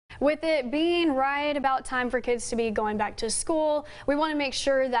with it being right about time for kids to be going back to school, we want to make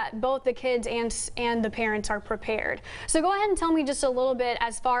sure that both the kids and the parents are prepared. So go ahead and tell me just a little bit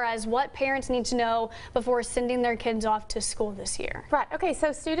as far as what parents need to know before sending their kids off to school this year. Right. Okay.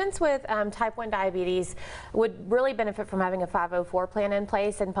 So students with type 1 diabetes would really benefit from having a 504 plan in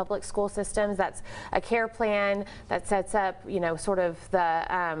place in public school systems. That's a care plan that sets up, sort of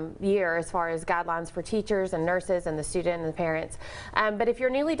the year as far as guidelines for teachers and nurses and the student and the parents. But if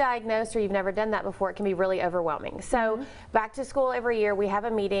you're newly diagnosed or you've never done that before, it can be really overwhelming. So back to school every year, we have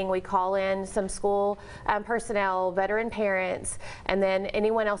a meeting. We call in some school personnel, veteran parents, and then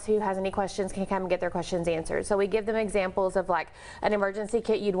anyone else who has any questions can come and get their questions answered. So we give them examples of like an emergency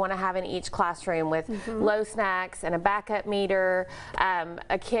kit you'd want to have in each classroom with low snacks and a backup meter,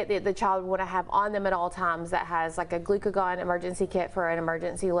 a kit that the child would want to have on them at all times that has like a glucagon emergency kit for an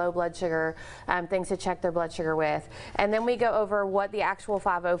emergency low blood sugar, things to check their blood sugar with. And then we go over what the actual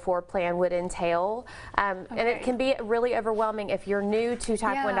 504 plan would entail. And it can be really overwhelming if you're new to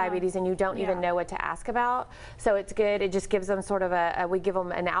type 1 diabetes and you don't even know what to ask about. So it's good. It just gives them sort of we give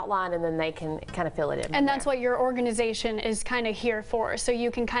them an outline and then they can kind of fill it in. And that's what your organization is kind of here for, so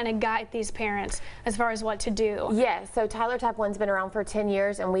you can kind of guide these parents as far as what to do. Yes. So Tyler Type 1's been around for 10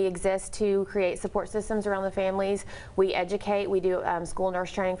 years and we exist to create support systems around the families. We educate. We do school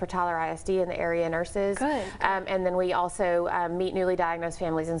nurse training for Tyler ISD and the area nurses. Good. And then we also meet newly diagnosed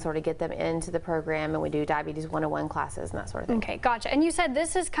families and sort of get them into the program, and we do diabetes 101 classes and that sort of thing. Okay, gotcha. And you said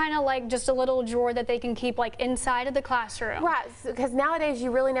this is kind of like just a little drawer that they can keep like inside of the classroom. Right, because nowadays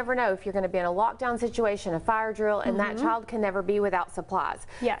you really never know if you're going to be in a lockdown situation, a fire drill, and that child can never be without supplies.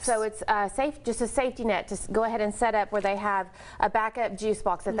 Yes. So it's just a safety net to go ahead and set up where they have a backup juice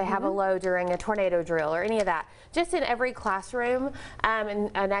box if they have a low during a tornado drill or any of that. Just in every classroom,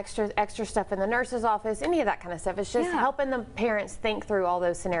 and extra stuff in the nurse's office, any of that kind of stuff. It's just helping the parents think through all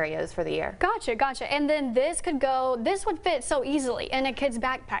those scenarios for the year. Gotcha, gotcha. And then this would fit so easily in a kid's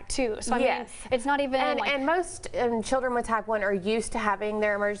backpack too. So I mean, it's not even and most children with type 1 are used to having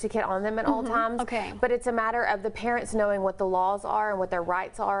their emergency kit on them at all times. Okay. But it's a matter of the parents knowing what the laws are and what their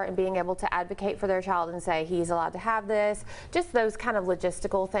rights are and being able to advocate for their child and say he's allowed to have this. Just those kind of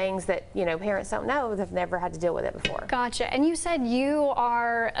logistical things that parents don't know. They've never had to deal with it before. Gotcha. And you said you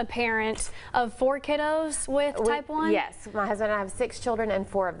are a parent of 4 kiddos with type 1? Yes. My husband and I have 6 children and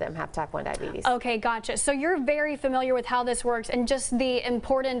 4 of them have type 1 diabetes. Okay, gotcha. So you're very familiar with how this works and just the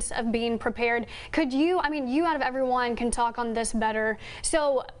importance of being prepared. Could you, I mean, you out of everyone can talk on this better.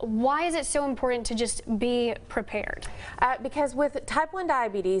 So why is it so important to just be prepared? Because with type 1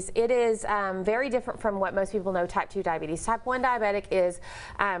 diabetes, it is very different from what most people know type 2 diabetes. Type 1 diabetic is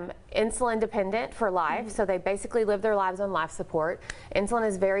insulin dependent for life, so they basically live their lives on life support. Insulin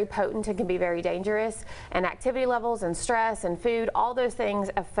is very potent and can be very dangerous, and activity levels and stress and food, all those things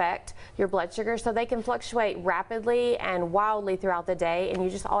affect your blood sugar, so they can fluctuate rapidly and wildly throughout the day, and you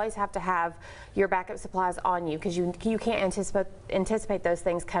just always have to have your backup supplies on you because you can't anticipate those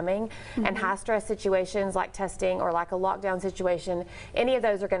things coming. And high stress situations like testing or like a lockdown situation, any of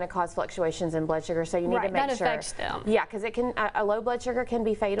those are going to cause fluctuations in blood sugar, so you need to make sure. That affects them. Yeah, because it can a low blood sugar can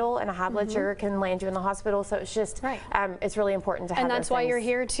be fatal and a high blood sugar can land you in the hospital, so it's just it's really important to have And that's those why things. you're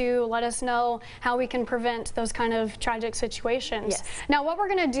here to let us know how we can prevent those kind of tragic situations. Yes. Now what we're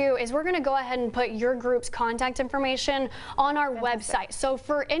going to do is we're going to go ahead and put your group's contact information on our website. So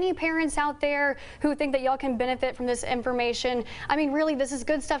for any parents out there who think that y'all can benefit from this information, I mean really this is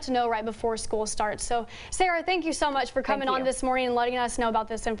good stuff to know right before school starts. So Sarah, thank you so much for coming on this morning and letting us know about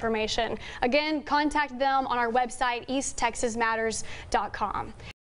this information. Again, contact them on our website, easttexasmatters.com.